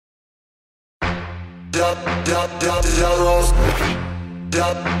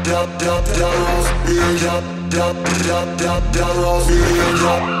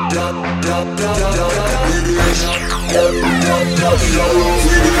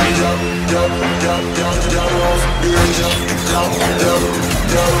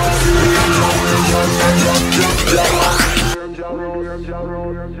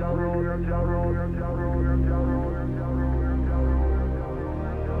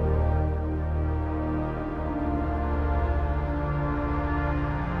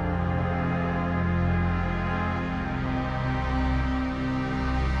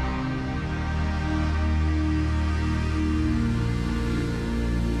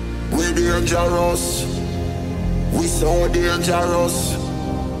Dangerous, we so dangerous.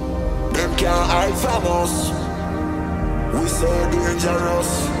 Them can't hide from us. We so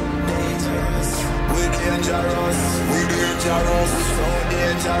dangerous. We dangerous. We dangerous. We so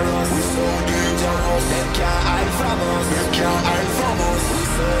dangerous. We so dangerous. Them can't hide from us. Them can't hide from us. We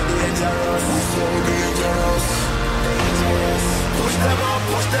so dangerous. We so dangerous. Dangerous. Push them up.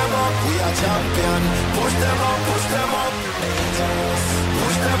 Push them up. We are champion. Push them up. Push them up. Dangerous.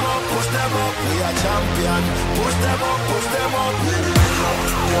 Push them up, push them up, we are champion. Push them up, push them up.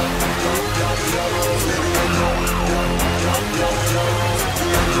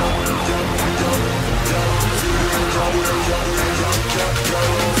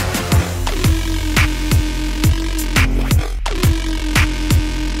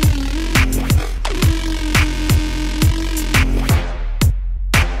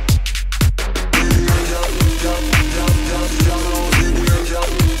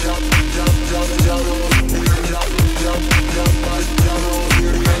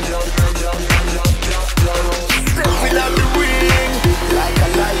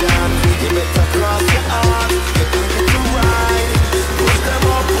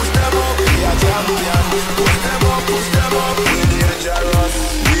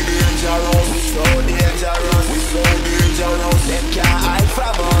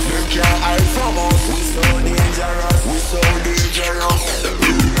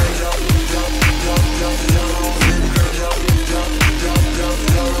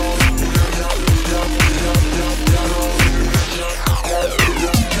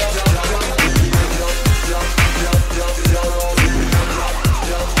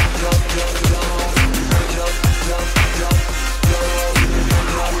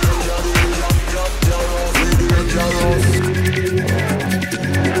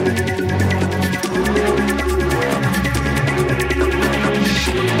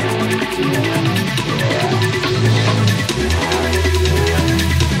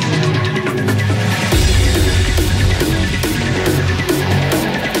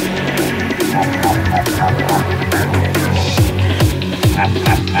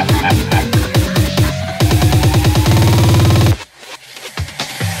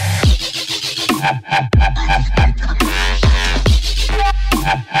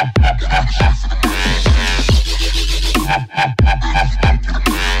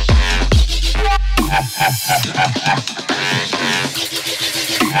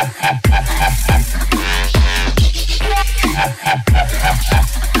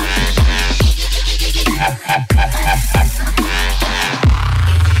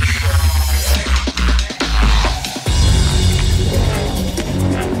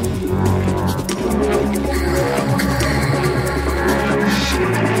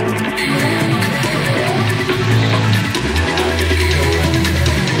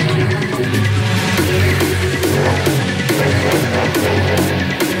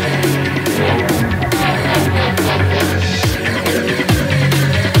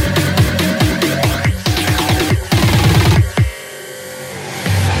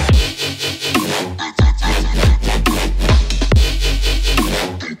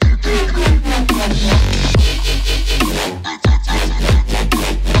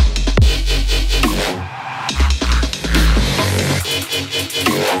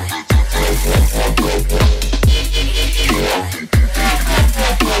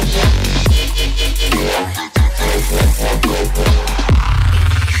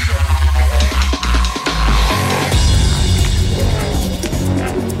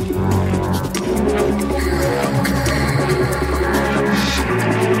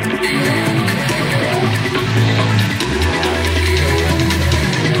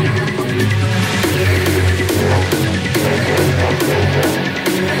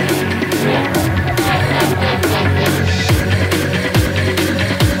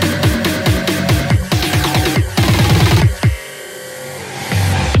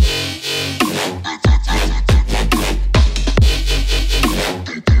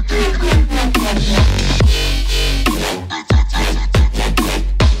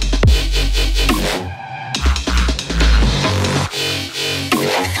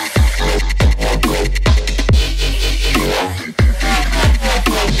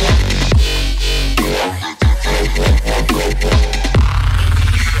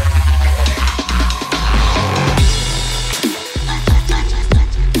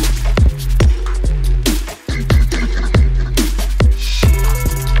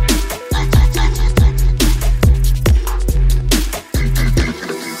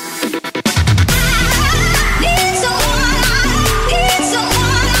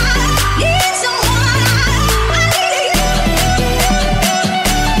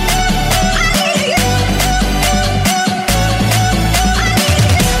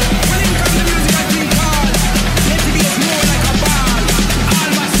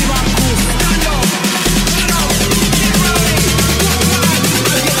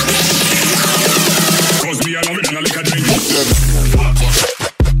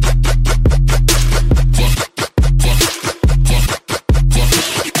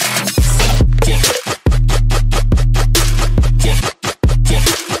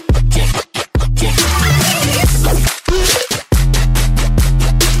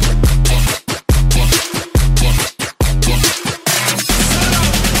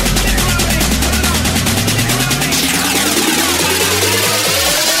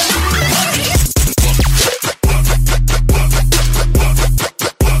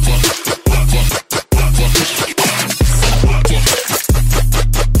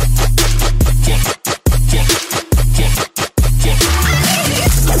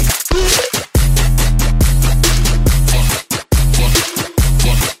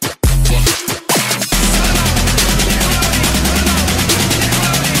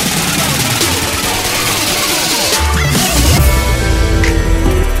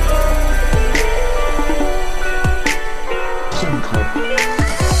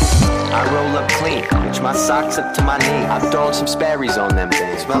 socks up to my knee. I'm throwing some Sperry's on them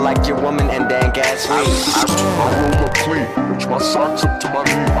things. Smell like your woman and Dan gas weed. I roll up clean, bitch, my socks up to my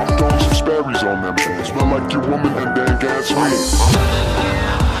knee. I'm throwing some Sperry's on them things. Smell like your woman and Dan gas weed.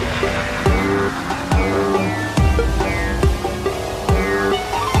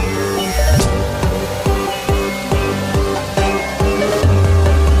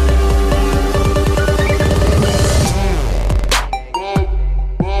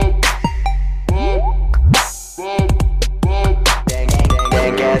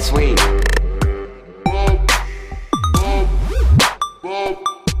 Sweet.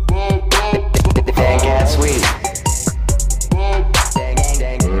 Dang gas sweet.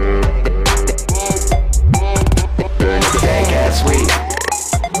 Dang gas sweet.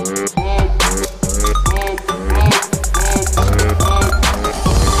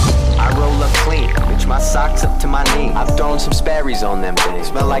 I roll up clean, bitch, my socks up to my knee. I'm throwing some Sperry's on them things.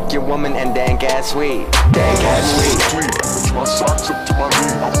 Smell like your woman and Dan gas sweet. Dan gas sweet. My socks up to my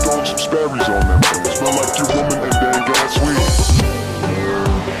knee. I'm throwing some Sperry's on them. Smell like your woman and Dan gas weed.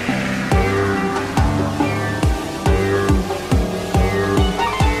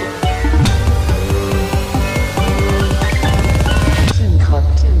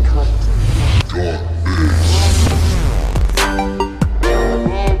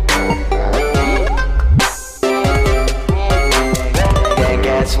 Dan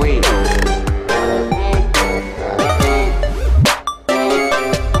gas weed.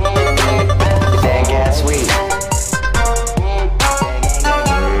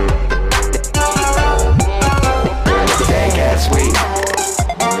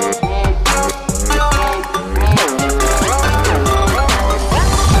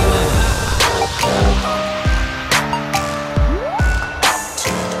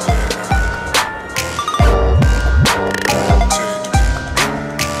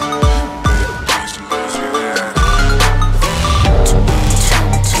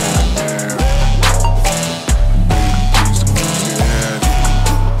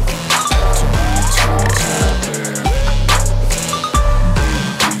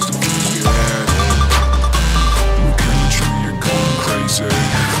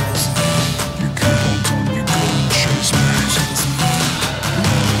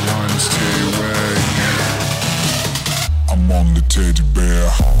 Teddy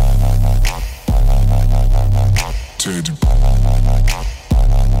bear. Teddy.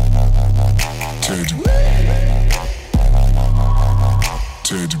 Teddy.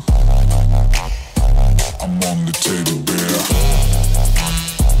 Teddy. I'm on the teddy bear.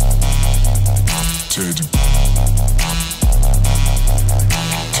 Teddy.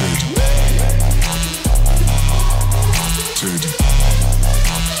 Teddy. Teddy.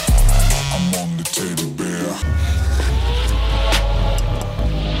 I'm on the teddy bear.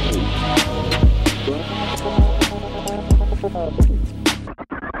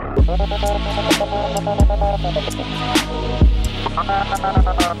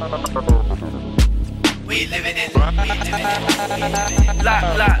 We living in lot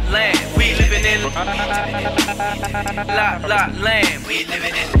land. We living in lot land. We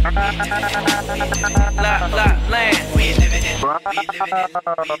living in lot land. We living in.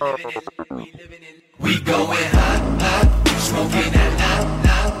 We going hot, smoking that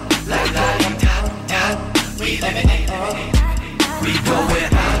like la-di-da-da. We living in. We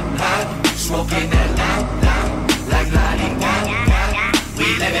going hot, smoking that like la-di-da-da. We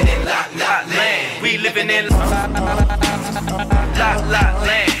living in lot land. We living in lot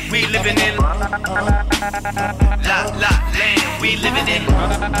land. We living in lot land. We living in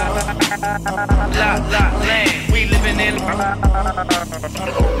lot land. We living in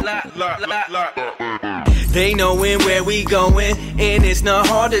lot. They knowin' where we going, and it's not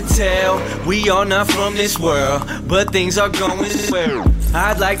hard to tell. We are not from this world, but things are going well.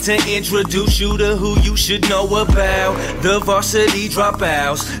 I'd like to introduce you to who you should know about. The varsity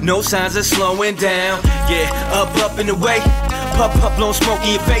dropouts, no signs of slowing down. Yeah, up and away. Puff, blowin' smoke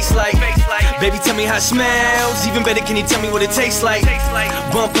in your face like. Baby, tell me how it smells. Even better, can you tell me what it tastes like?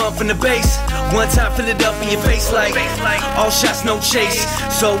 Bump from the bass. One time, fill it up in your face like. All shots, no chase.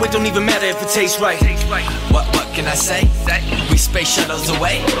 So it don't even matter if it tastes right. What can I say? We space shuttles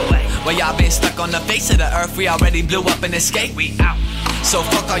away. Well, y'all been stuck on the face of the earth. We already blew up and escaped. We out. So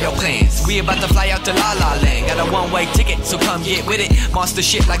fuck all your plans. We about to fly out to La La Land. Got a one-way ticket, so come get with it. Monster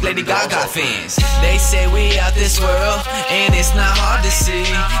shit like Lady Gaga fans. They say we out this world, and it's not hard to see.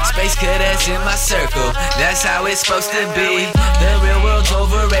 Space cadets in my circle, that's how it's supposed to be. The real world's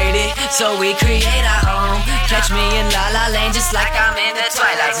overrated, so we create our own. Catch me in La La Land just like I'm in the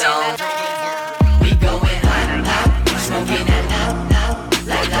Twilight Zone. We going hot, smoking that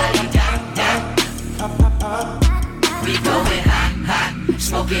like la-di-da-da.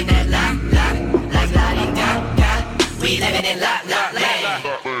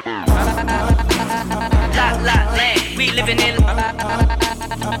 living in La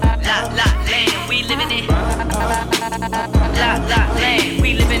La Land. We living in La La Land.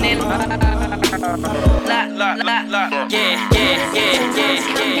 We living in La La La La. Yeah, yeah, yeah, yeah,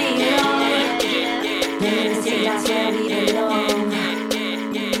 yeah. Living in the city, that's where we belong.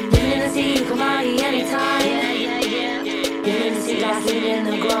 Living in the city, you can party anytime. Living in the city, that's living in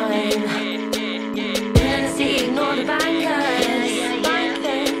the grind. Living in the city, ignore the bankers.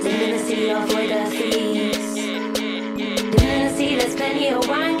 Living in the city, avoid the thieves. Living in the city, there's plenty of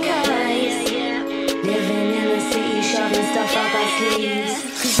wankers. Living in the city, shoving stuff up our sleeves.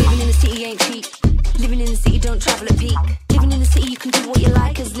 'Cause living in the city ain't cheap. Living in the city, don't travel at peak. Living in the city, you can do what you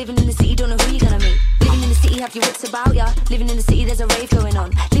like. 'Cause living in the city, don't know who you're gonna meet. Living in the city, have your wits about ya. Living in the city, there's a rave going on.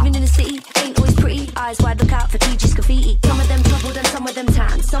 Living in the city, ain't always pretty. Eyes wide, look out for TG's graffiti. Some of them troubled and some of them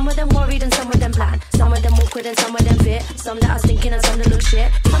tan. Some of them worried and some of them plan. Some of them awkward and some of them fit. Some that are stinking and some that look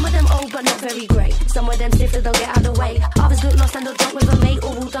shit. Some of them old but not very great. Some of them stiff that they'll get out of the way. Others look lost and they'll drunk with a mate.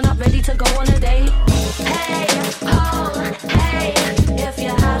 Or all done up ready to go on a date. Hey, oh, hey, if you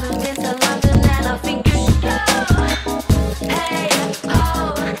haven't been to London, then I think you should go. Hey,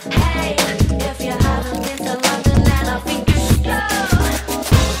 oh, hey, if you haven't been to London, then I think you should go.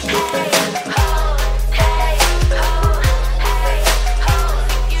 Hey, oh, hey, oh, hey, oh,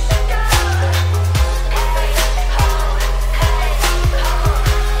 think you should go. Hey, oh, hey,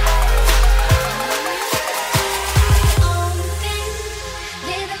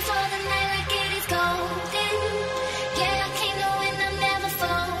 Living for the night like it is golden. Yeah, I came to win, I'm never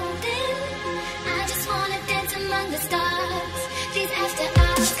folding. I just wanna dance among the stars. These after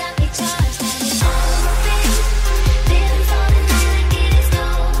hours got me charged and it's open. Living for the night like it is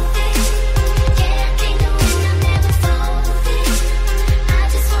golden. Yeah, I came to win, I'm never folding. I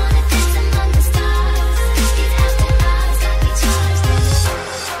just wanna dance among the stars. These after hours got me charged and it's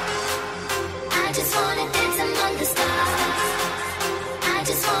I just wanna dance among the stars. I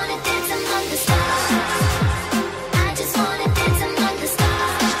just wanna dance among the stars. I just wanna dance among the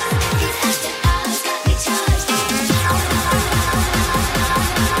stars. These after hours got me charged.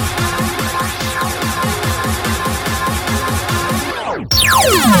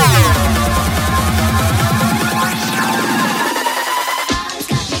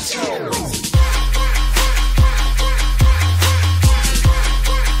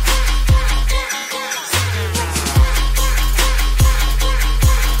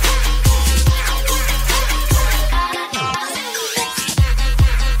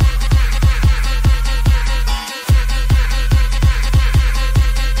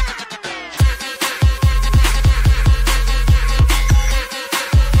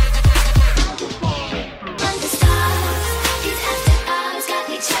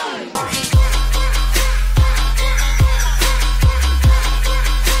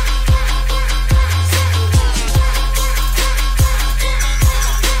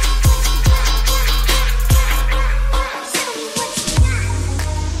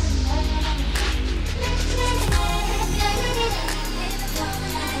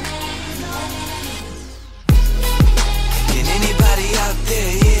 Can anybody out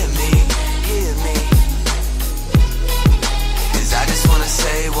there hear me? Hear me? 'Cause I just wanna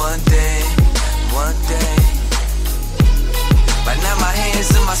say one thing, one thing. But now my hands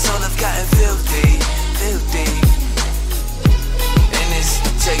and my soul have gotten filthy, filthy. And it's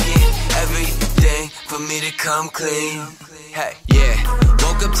taking everything for me to come clean. Hey, yeah,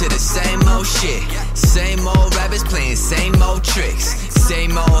 woke up to the same old shit. Same old rabbits playing same old tricks.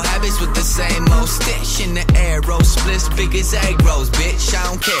 Same old habits with the same old stench in the air. Roll splits big as egg rolls, bitch, I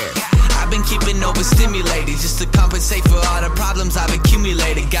don't care. I've been keeping overstimulated just to compensate for all the problems I've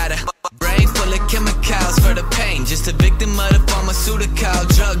accumulated. Got a brain full of chemicals for the pain. Just a victim of the pharmaceutical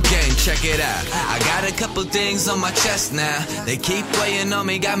drug game. Check it out. I got a couple things on my chest now. They keep weighing on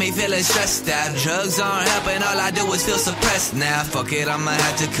me, got me feeling stressed out. Drugs aren't helping, all I do is feel suppressed now. Fuck it, I'ma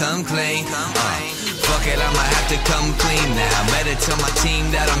have to come clean. Fuck it, I'ma have to come clean now. Better tell my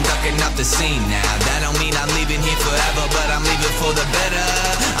team that I'm ducking out the scene now. That don't mean I'm leaving here forever, but I'm leaving for the better.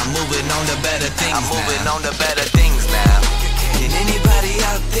 I'm moving on to better things I'm moving on to better things now. Can anybody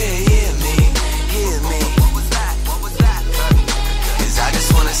out there hear me? Hear me? What was that? What was that? 'Cause I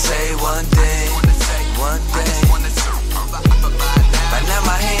just wanna say one thing, one thing. But now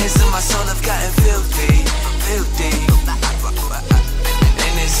my hands and my soul have gotten filthy, filthy.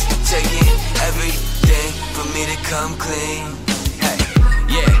 And it's taking everything for me to come clean. Hey,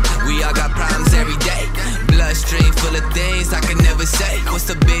 yeah, we all got problems every day. Bloodstream full of things I can never say. What's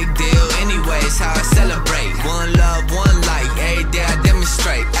the big deal anyways? How I celebrate. One love, one light. Every day I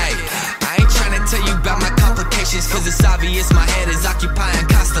demonstrate. Hey, I ain't tryna tell you about my complications, 'cause it's obvious my head is occupying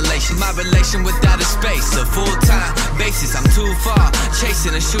constellations. patience. My relation with outer space, a full-time basis. I'm too far,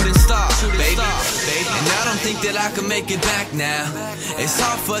 chasing a shooting star, baby. And I don't think that I can make it back now. It's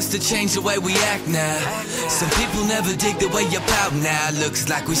hard for us to change the way we act now. Some people never dig the way you're out now. Looks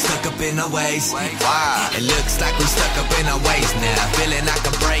like we stuck up in our ways. It looks like we stuck up in our ways now. Feeling like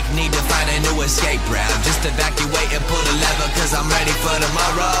a break, need to find a new escape route. Just evacuate and pull the lever, cause I'm ready for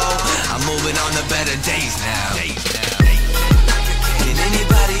tomorrow. I'm moving on to better days now. Can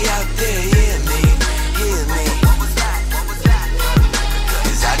anybody out there hear me? Hear me?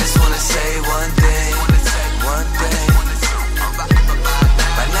 Cause I just wanna say one thing. One thing.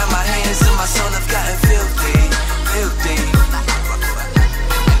 Right now my hands and my soul have gotten filthy. Filthy.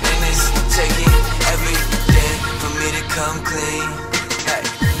 And it's taking every day for me to come clean. Hey.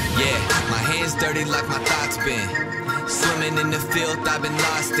 Yeah, my hands dirty like my thoughts been. Swimming in the filth I've been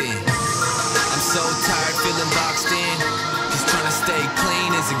lost in. I'm so tired feeling boxed in. Just trying to stay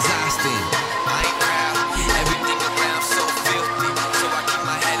clean is exhausting. I ain't proud, everything around so filthy. So I keep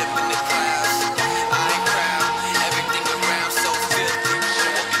my head up in the clouds. I ain't proud, everything around so filthy.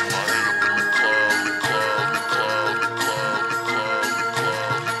 So I keep my head up in the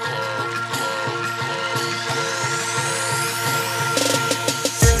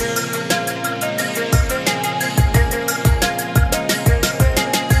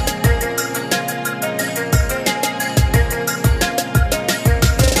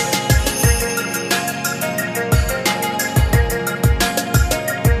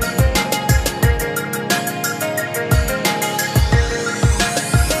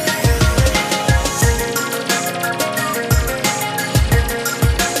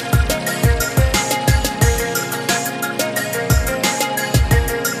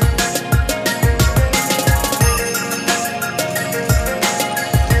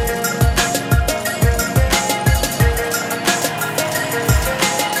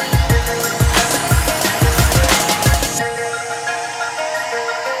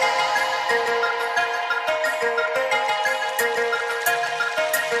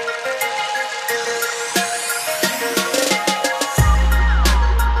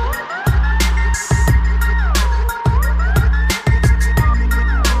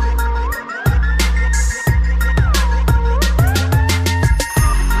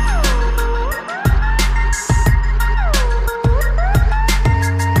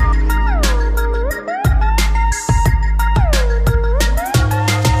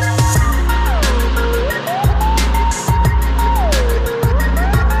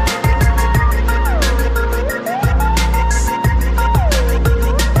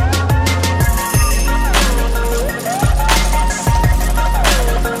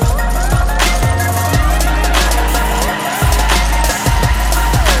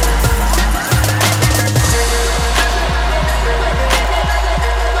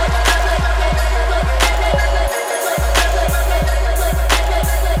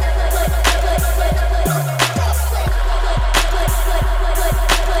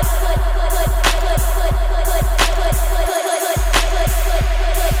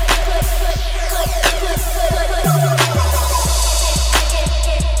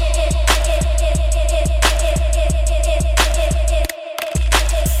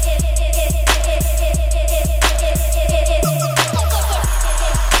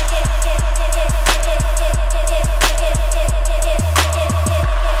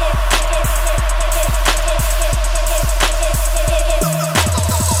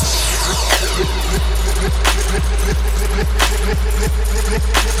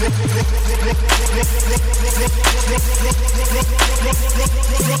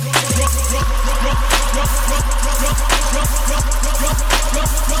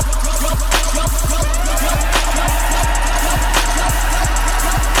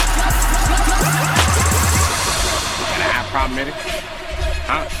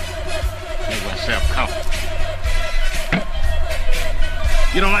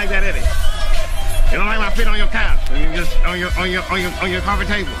You don't like that, Eddie? You don't like my feet on your couch? On your coffee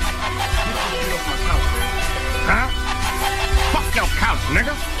table? Huh? Fuck your couch,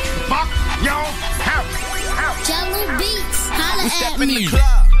 nigga. Fuck your couch. Jungle Beats, holla at in me. the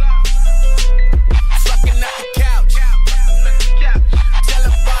club. Fucking up the couch. Tell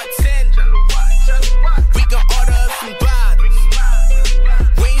a bartender we gon' order us some bottles.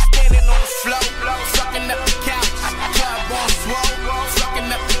 We ain't standing on the floor. Fucking up the couch. Club on swole.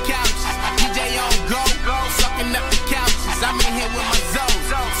 Fucking up the couch. DJ on go. Fucking up the couches. I'm in here with my Zoes.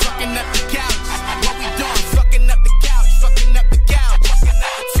 Fucking up the couch. What we doing? Fucking up the couch. Fucking up the couch.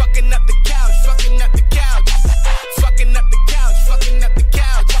 Fucking up the couch. Fucking up the couch. Fucking up the couch. Fucking up the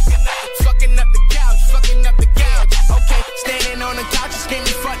couch. couch,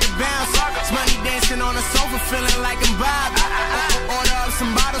 screaming fuck the bounce. Money dancing on the sofa, feeling like I'm Bob. Order up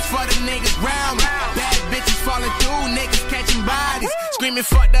some bottles for the niggas round me. Bad bitches falling through, niggas catching bodies. Screaming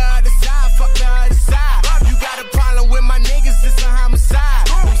fuck the other side, fuck the other side. You got a problem with my niggas, it's a homicide.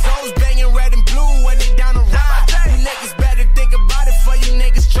 Them souls banging red and blue when they down the ride. You niggas better think about it before you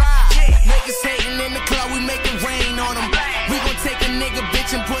niggas try. Niggas hating in the club, we make it rain on them. We gon' take a nigga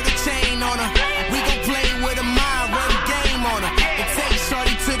bitch and put a chain on her. We gon' play with a mind, run a game on her. And take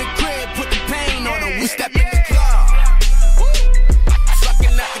shorty to the crib, put the pain on her. We step in the club,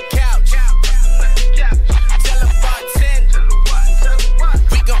 fucking up the couch. Tell a bartender,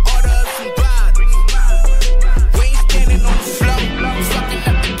 we gon' order up some bottles. We ain't standing on the floor, fucking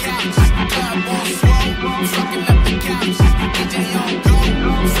up the couch. Club on swole, fucking up the couch. DJ on go,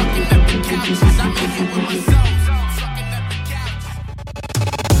 fucking up the couches. I'm in here with my soul, fucking up the couch.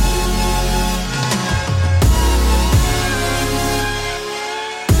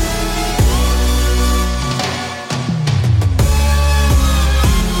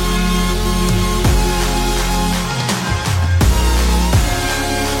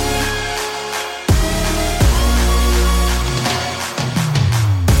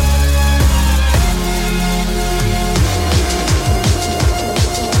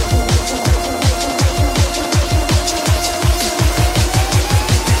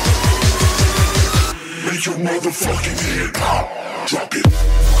 Make your motherfucking head pop. Drop it.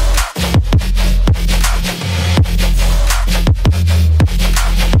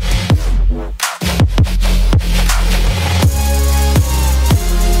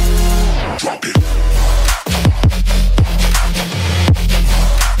 Drop it.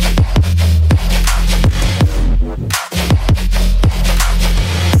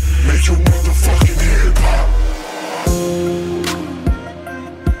 Make your motherfucking head pop.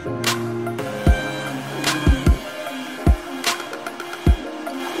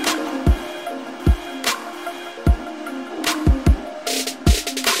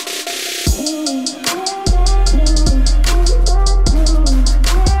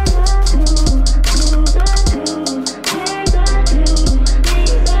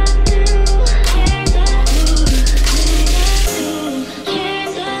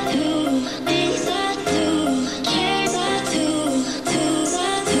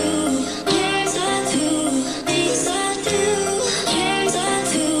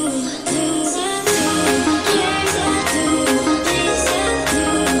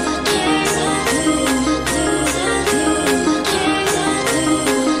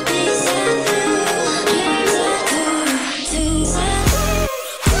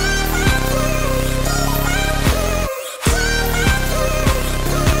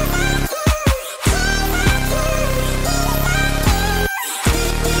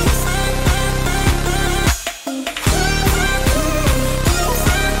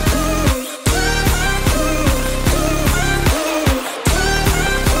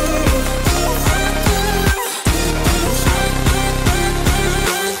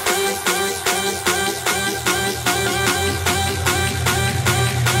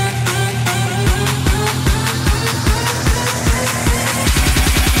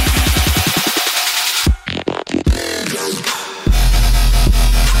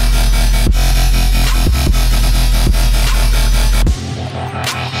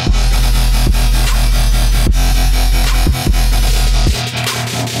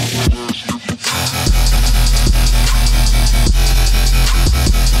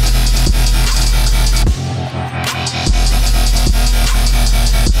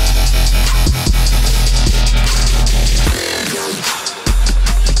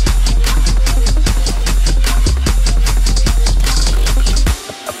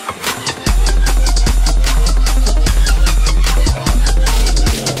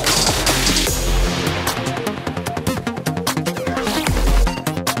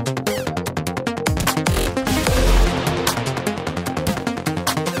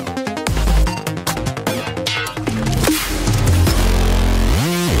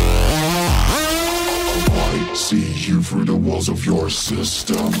 Through the walls of your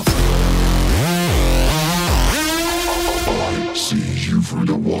system. I see you through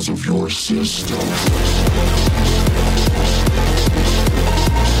the walls of your system.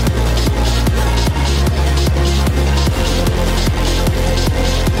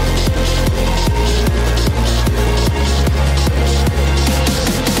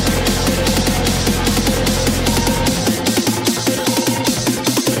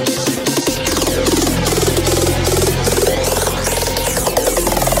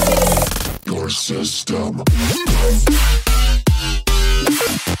 System.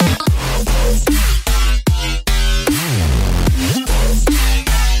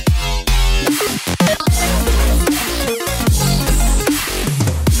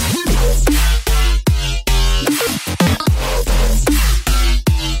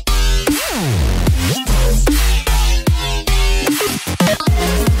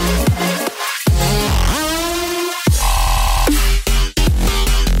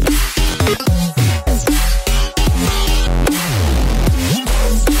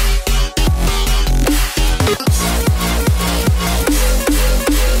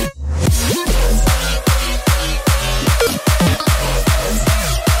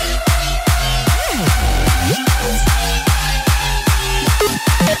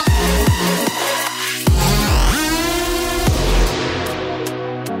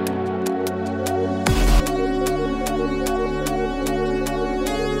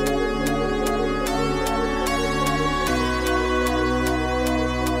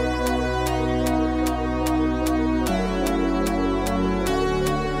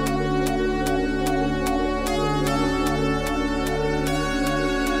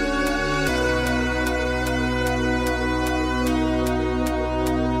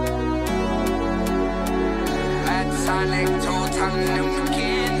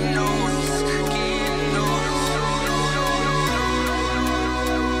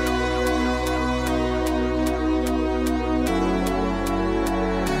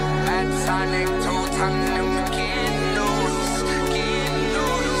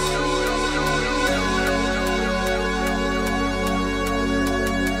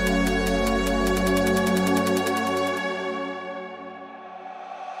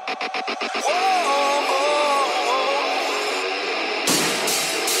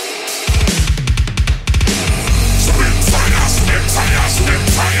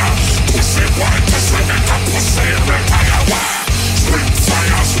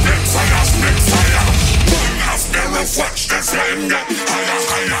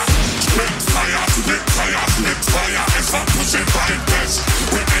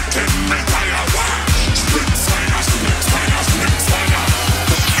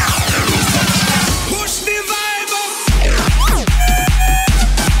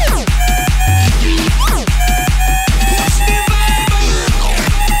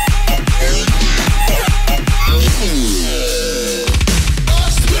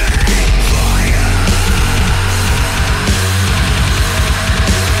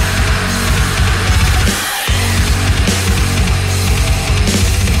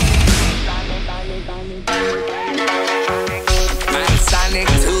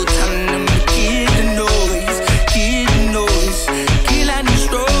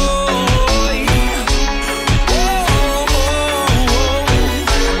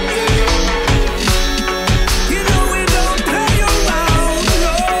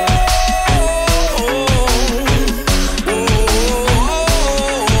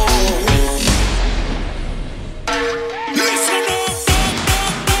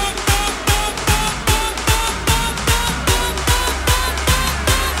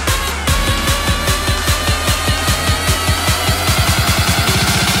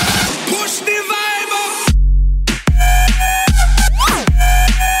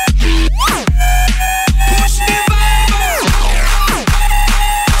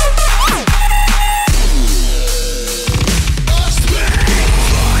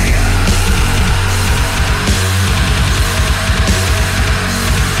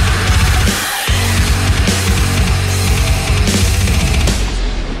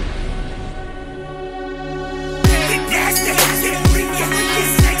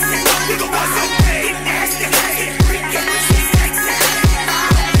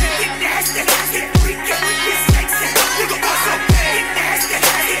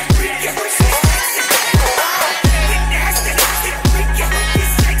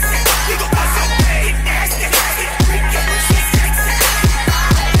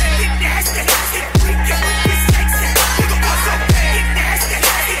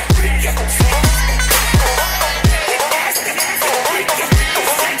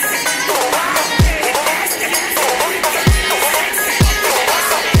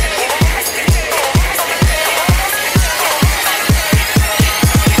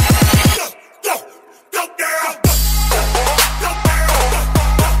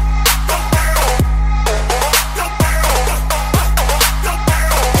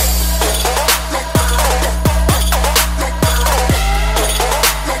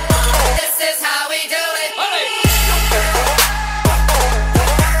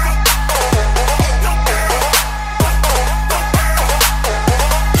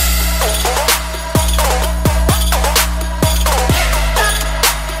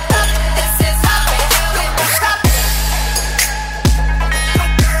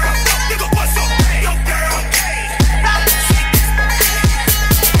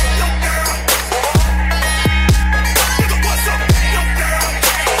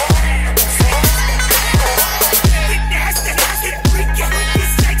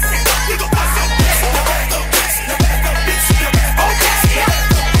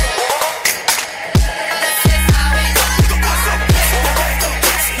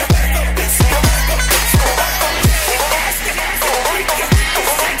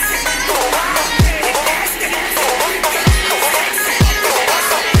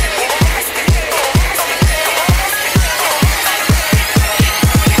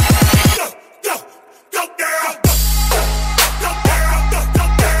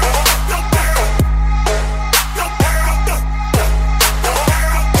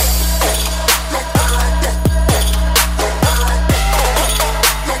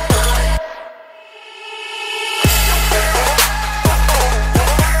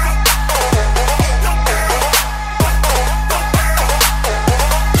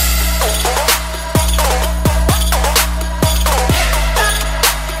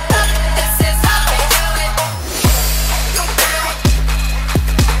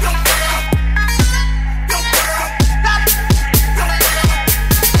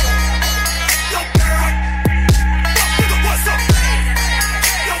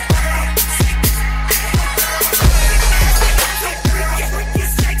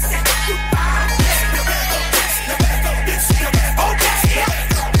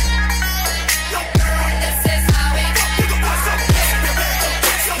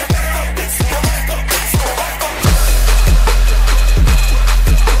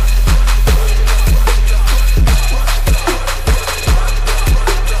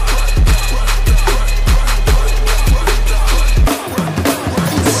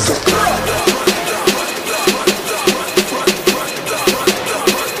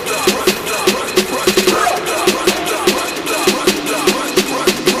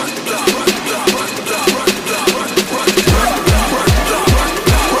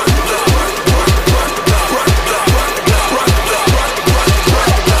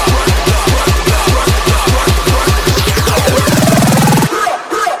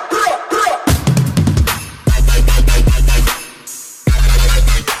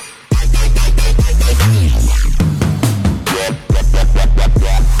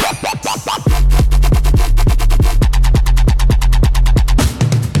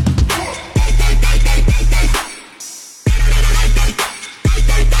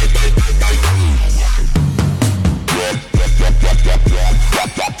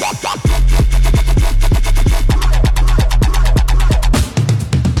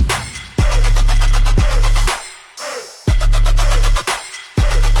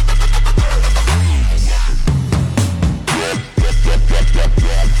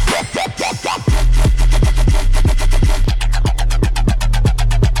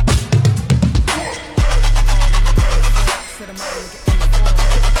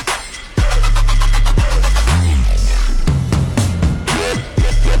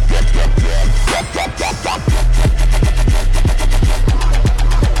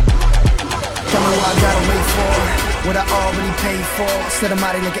 Set 'em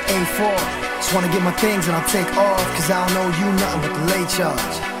out like an A4. Just wanna get my things and I'll take off. Cause I don't know you nothing but the late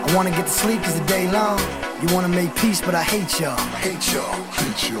charge. I wanna get to sleep cause the day long. You wanna make peace but I hate y'all. Hate y'all,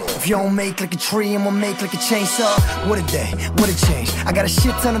 hate y'all. If you don't make like a tree, I'm gonna make like a chainsaw. What a day, what a change. I got a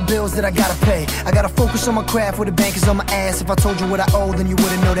shit ton of bills that I gotta pay. I gotta focus on my craft where the bank is on my ass. If I told you what I owe, then you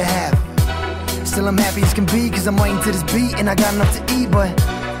wouldn't know to have it. Still I'm happy as can be cause I'm waiting to this beat and I got enough to eat. But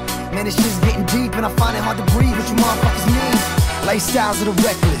man, this shit's getting deep and I find it hard to breathe. What you motherfuckers mean? Lifestyles of the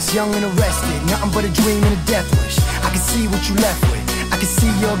reckless, young and arrested. Nothing but a dream and a death wish. I can see what you left with. I can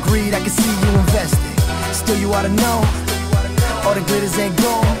see your greed, I can see you invested. Still you oughta know, all the glitters ain't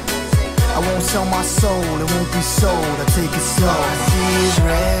gold. I won't sell my soul, it won't be sold, I take it slow. All I see is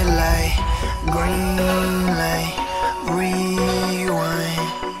red light, green light, rewind.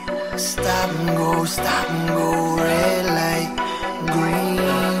 Stop and go, red light, green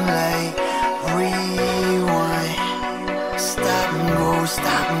light, rewind.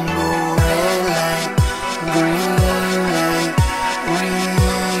 Stop and go, red light, green light,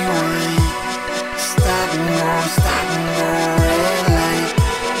 rewind. Stop and go, red light,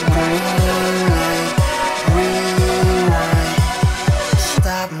 green light, rewind.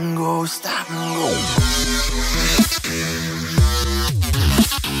 Stop and go, stop and go.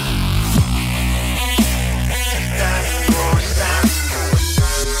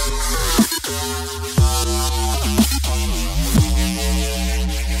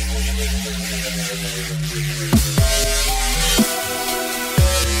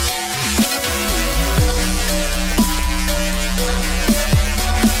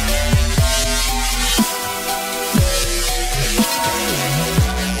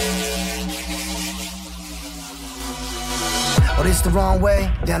 Oh, this the wrong way,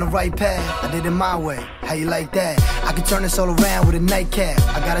 down the right path. I did it my way, how you like that? I can turn this all around with a nightcap.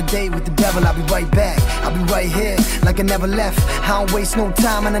 I got a date with the devil, I'll be right back. I'll be right here, like I never left. I don't waste no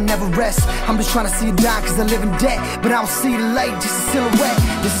time and I never rest. I'm just trying to see you die cause I live in debt. But I don't see the light, just a silhouette.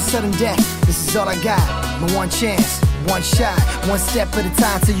 This is sudden death, this is all I got. My one chance, one shot, one step at a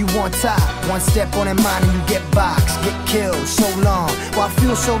time till you want top. One step on that mind and you get boxed, get killed, so long. Well, I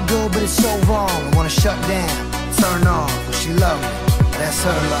feel so good but it's so wrong. I wanna shut down, turn off, well, she love me, that's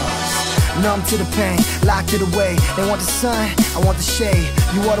her loss. Numb to the pain, locked it away. They want the sun, I want the shade.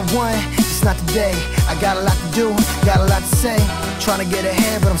 You are the one, just not today. I got a lot to do, got a lot to say. Trying to get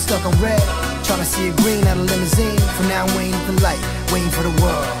ahead, but I'm stuck on red. Trying to see it green out of limousine. For now I'm waiting for the light, waiting for the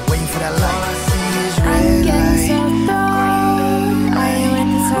world, waiting for that light. All I see is red I'm getting light, so thrown. I ain't with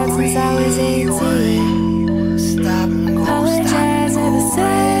this heart since I was 18. stop and go, Apologize, never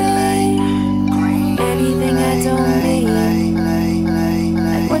say anything I don't mean.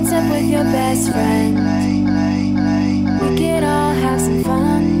 Like what's up with your best friend? We could all have some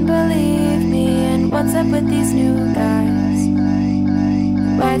fun, believe me. And what's up with these new guys?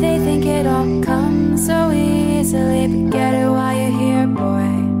 Why they think it all comes so easily? But get it while you're here, boy.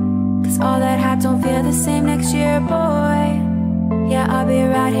 Cause all that hype don't feel the same next year, boy. Yeah, I'll be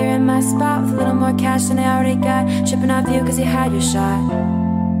right here in my spot with a little more cash than I already got. Shipping off you cause you had your shot.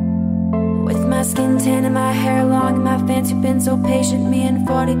 With my skin tan and my hair long and my fans who've been so patient. Me and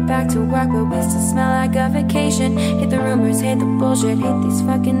 40 back to work but we still smell like a vacation. Hate the rumors, hate the bullshit, hate these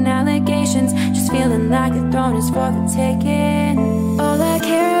fucking allegations. Just feeling like the throne is for the taking. All I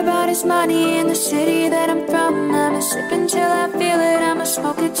care about is money in the city that I'm from. I'ma sip until I feel it, I'ma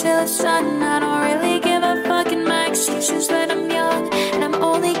smoke it till it's done. I don't really give a fuck and my excuses that I'm young and I'm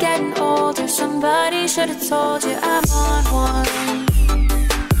only getting older. Somebody should've told you I'm on one.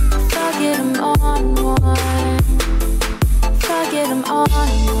 Fuck it, I'm on one. Fuck it, I'm on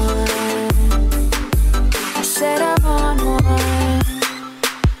one. I said I'm on one.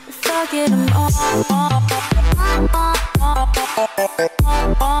 Fuck it, I'm on one.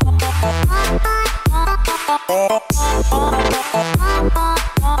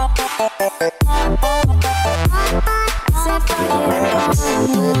 I said fuck it, I'm on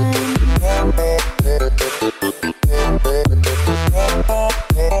one.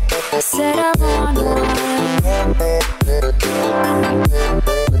 I said I'm on one.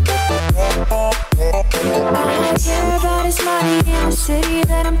 All I care about is money in the city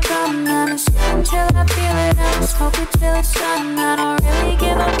that I'm from. I'ma sip until I feel it, I'ma smoke it till it's done. I don't really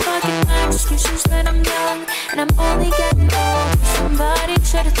give a fuck and my excuses that I'm young and I'm only getting older. Somebody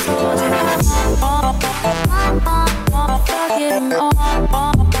should've told you I'm on. Fuck it, I'm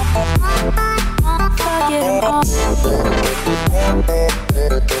on. Fuck it, I'm on.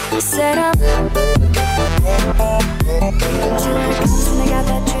 I said I'm so when it comes when I got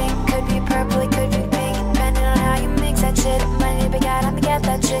that drink, could be purple, it could be pink, depending on how you mix that shit. My neighbor got I'ma get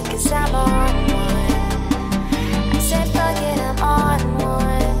that shit, cause I'm on one. I said fuck it, I'm on one.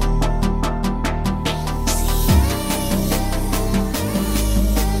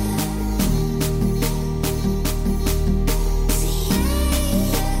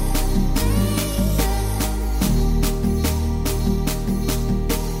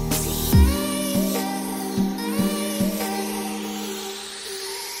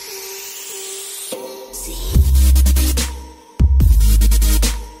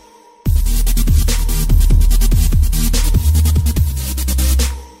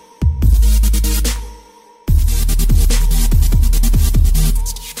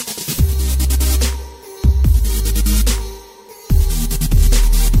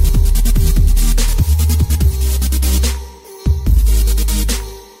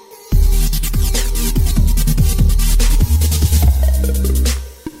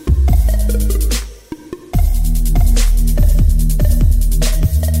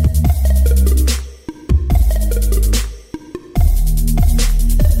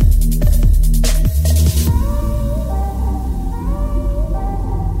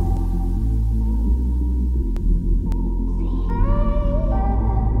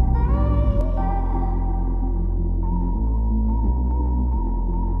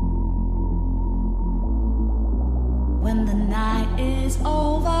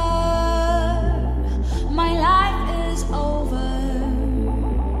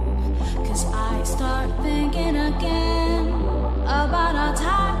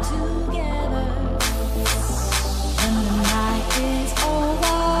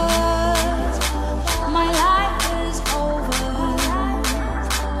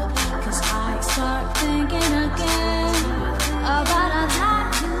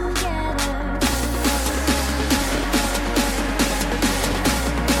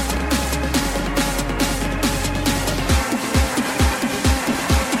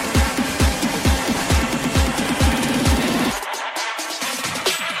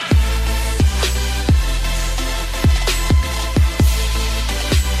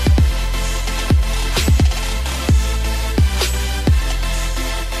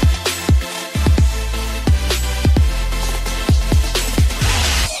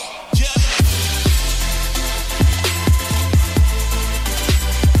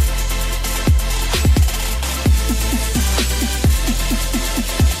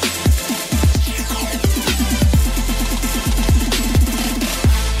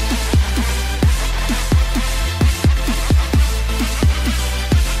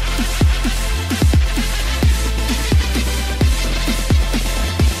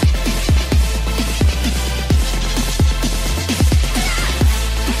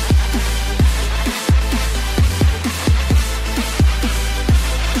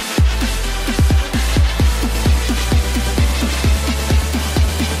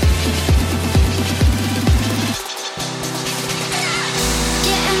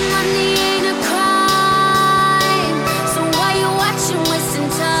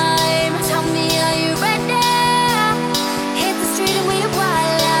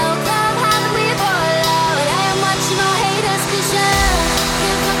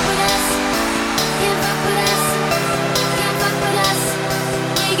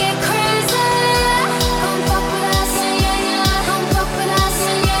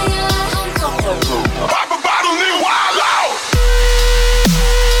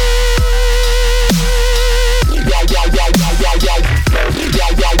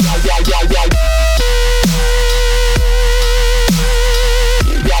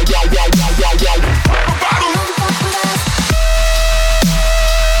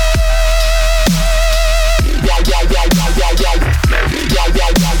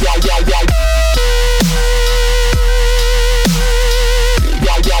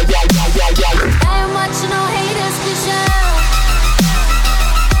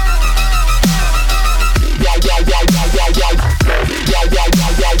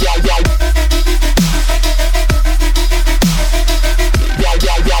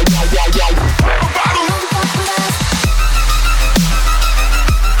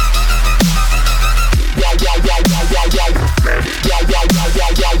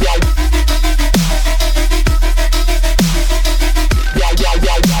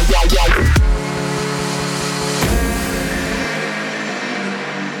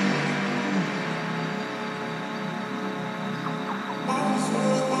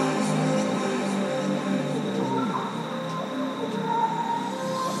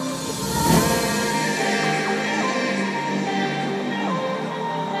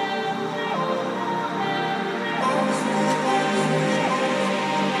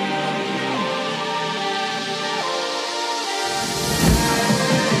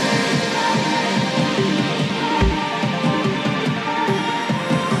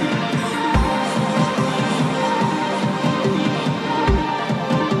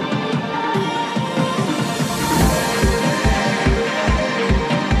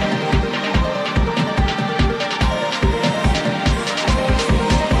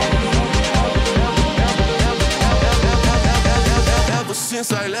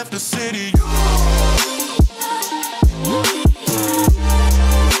 left the city.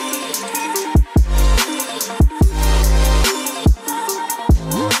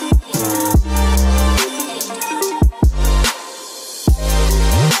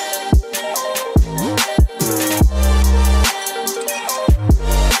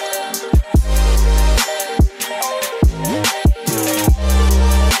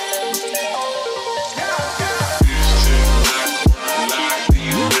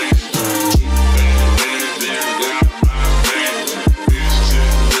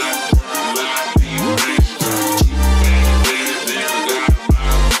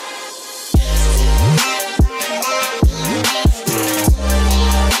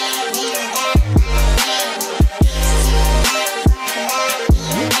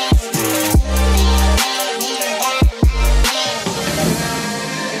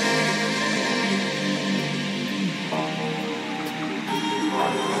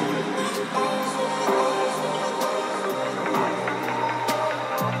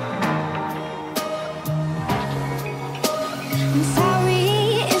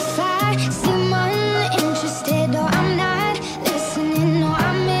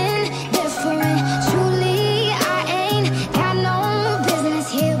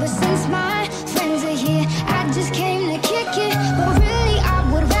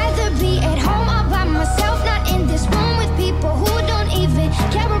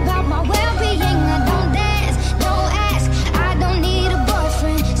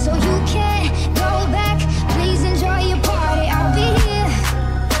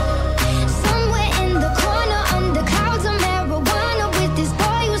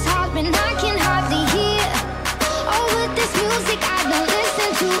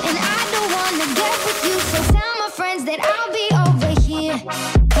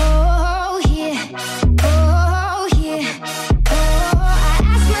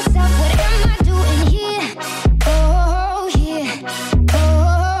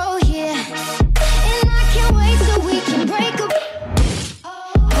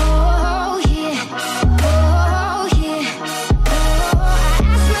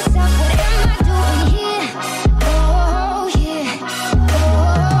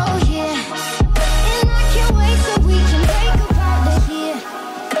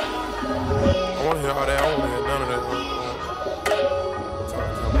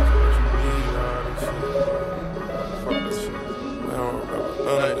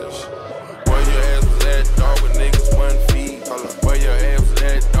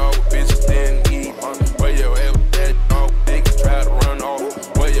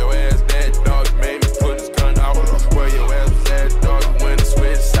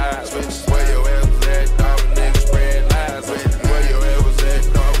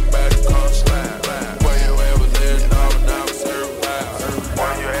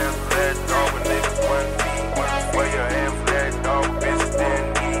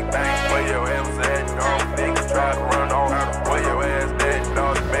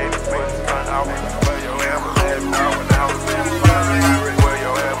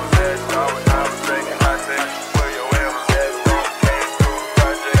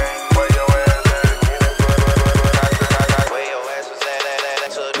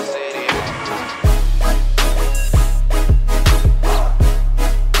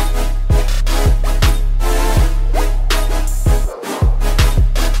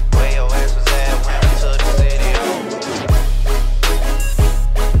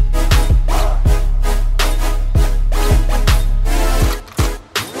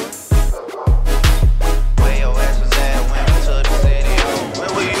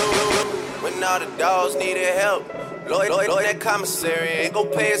 Commissary ain't gon'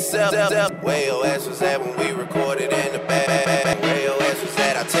 pay itself. Where your ass was at when we recorded in the back? Where your ass was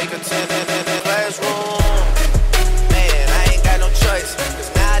at? I take a 10 in the classroom. Man, I ain't got no choice.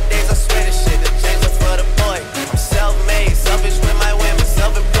 Cause nowadays I swear this shit is changing for the boy. I'm self-made, selfish with my women,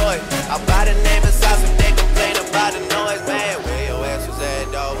 self-employed. I buy the name of house if they complain about the noise, man. Where your ass was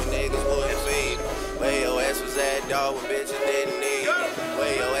at, dog, when niggas wouldn't feed? Where your ass was at, dog, when bitches didn't need?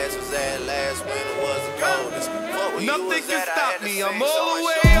 Where your ass was at last winter was the coldest? Nothing can stop me, I'm all the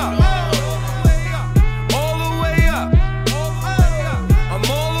way up. All the way up. I'm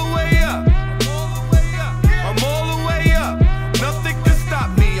all the way up. I'm all the way up. Nothing can stop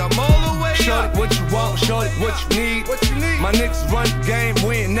me, I'm all the way up. Shorty, what you want, shorty, what you need. My niggas run the game,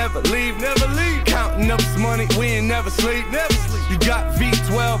 we ain't never leave. Counting up this money, we ain't never sleep. You got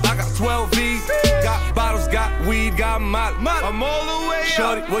V12, I got 12 V's. Got bottles, got weed, got molly. I'm all the way up.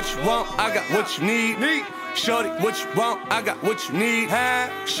 Shorty, what you want, I got what you need. Shorty, what you want, I got what you need.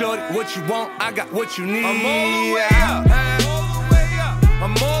 Shorty, what you want, I got what you need. I'm all the way up.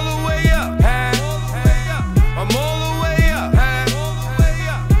 I'm all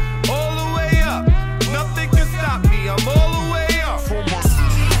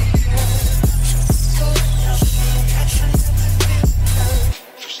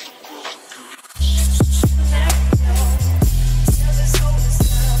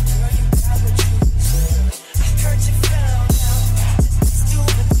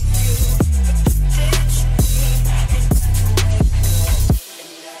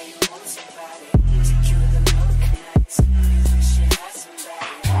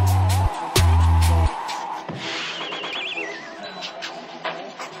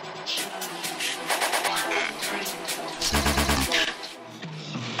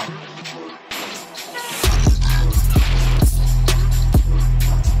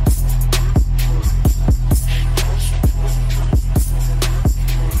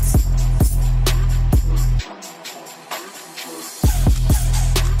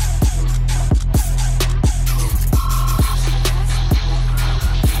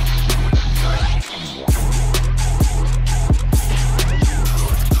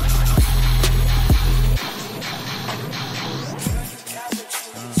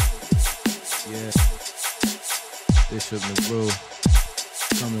Bishop Nagru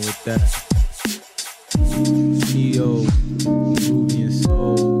coming with that. EO, Peruvian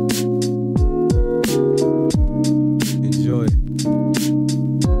Soul. Enjoy.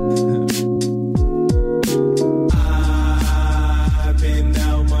 I've been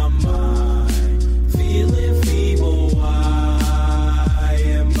out my mind, feeling feeble. Why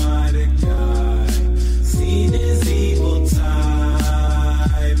am I the guy? Seen as evil,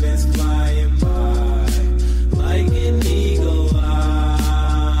 time is flying by. Like an eagle,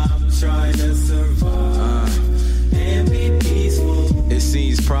 I'm trying to survive and be peaceful. It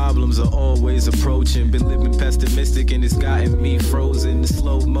seems problems are always approaching. Been living pessimistic and it's gotten me frozen. The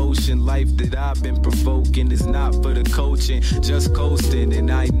slow motion life that I've been provoking is not for the coaching, just coasting.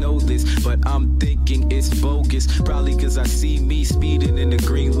 And I know this, but I'm thinking it's bogus. Probably cause I see me speeding in the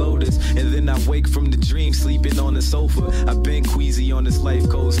Green Lotus, and then I wake from the dream sleeping on the sofa. I've been queasy on this life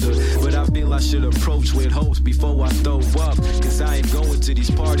coaster, but I feel I should approach with hopes before I throw up. Cause I ain't going to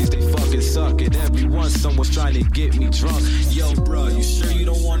these parties, they fucking suck. And every once someone's trying to get me drunk. Yo bro, you sure you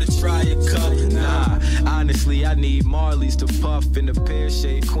don't wanna try a cup? Nah, honestly I need Marley's to puff in a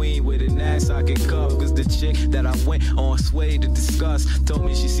pear-shaped queen with an ass I can cuff. Cause the chick that I went on Sway to discuss told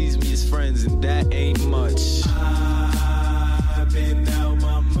me she sees me as friends, and that ain't much. I've been out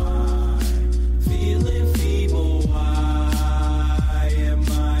my mind, feeling feeble. Why am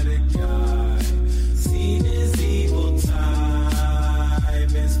I the guy? Seen as evil,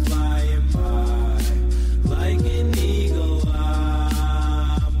 time is flying by. Like an eagle,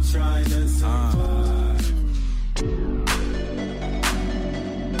 I'm trying to survive.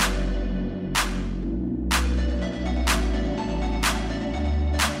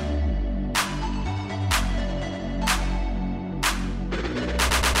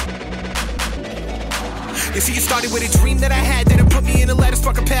 You see, it started with a dream that I had, then it put me in a ladder,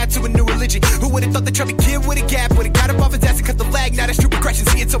 struck a path to a new religion. Who would've thought the chubby kid with a gap would've got up off his ass and cut the lag? Now that's true progression.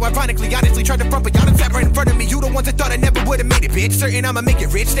 See it so ironically, honestly, tried to front, but y'all done sat right in front of me. You the ones that thought I never would've made it, bitch. Certain I'ma make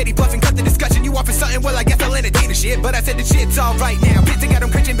it rich, steady bluffing, cut the discussion. You offer something, well, I guess I'll entertain the shit. But I said the shit's alright now. Pissing got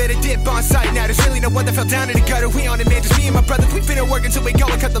them preaching, better dip on sight now. There's really no one that fell down in the gutter. We on it, man, just me and my brothers. We finna work until we go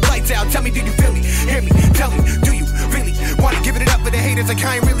and cut the lights out. Tell me, do you feel me? Hear me? Tell me, do you really wanna give it up for the haters? Like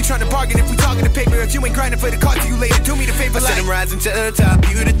I ain't really trying to bargain. If we talking to paper, if you ain't grinding for the cause, you later. Do me the favor, I said I'm rising to the top.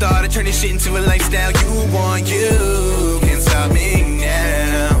 You the thought of turn this shit into a lifestyle. You want, you can't stop me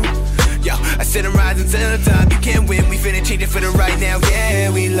now. Yo, I said I'm rising to the top. You can't win, we finna change it for the right now.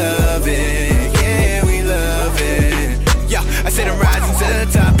 Yeah, we love it. Yeah, we love it. Yo, I said I'm rising to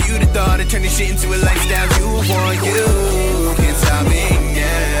the top. You the thought of turn this shit into a lifestyle. You want, you can't stop me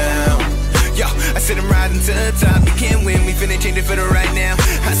now. Yo, I said I'm rising to the top. You can't win, we finna change it for the right now.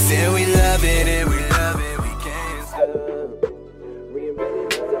 I said we love it and we love it.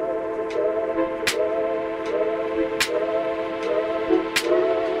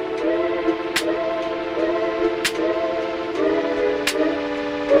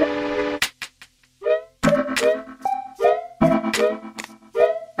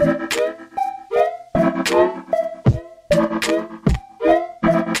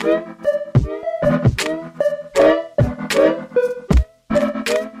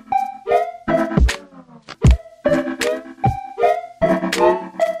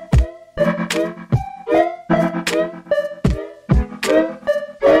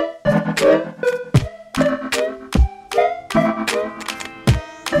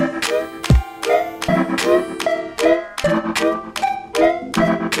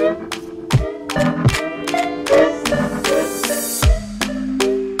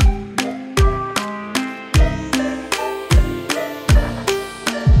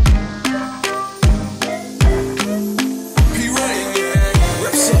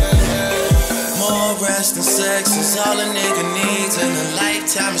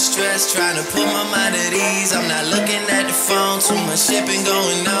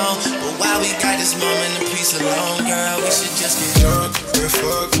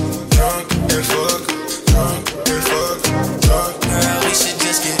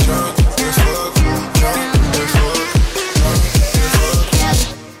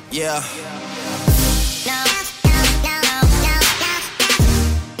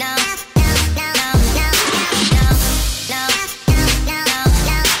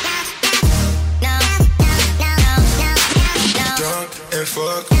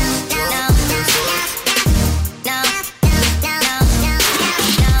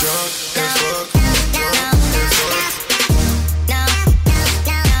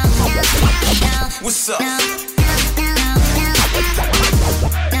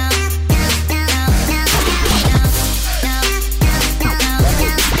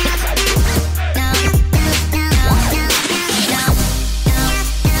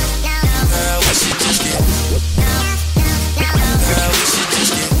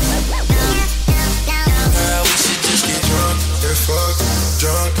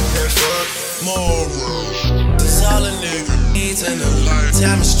 drunk and fuck more. That's all a nigga needs in a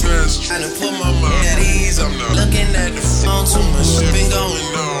lifetime of stress. Trying to put my mind at ease. I'm not looking at the phone, too much shit been going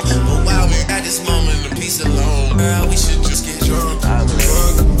on. But while we got this moment of peace alone, girl, we should just get drunk. I'm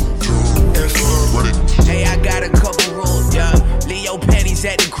drunk and fuck. Hey, I got a couple rules, yeah. Leave your panties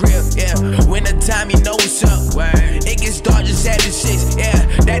at the crib, yeah. Winter time, you know what's up. It gets dark just after 6, yeah.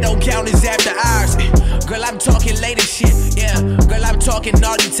 That don't count as after hours. Girl, I'm talking later shit, yeah. Girl, I'm talking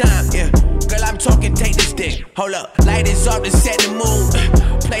all the time, yeah. Girl, I'm talking take this dick. Hold up, light is up to set the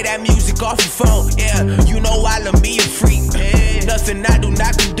mood. Play that music off your phone, yeah. You know I love me a freak. Nothing I do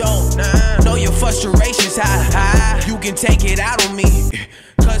not condone. Know your frustrations high. You can take it out on me.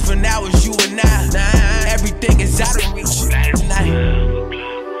 Cause for now it's you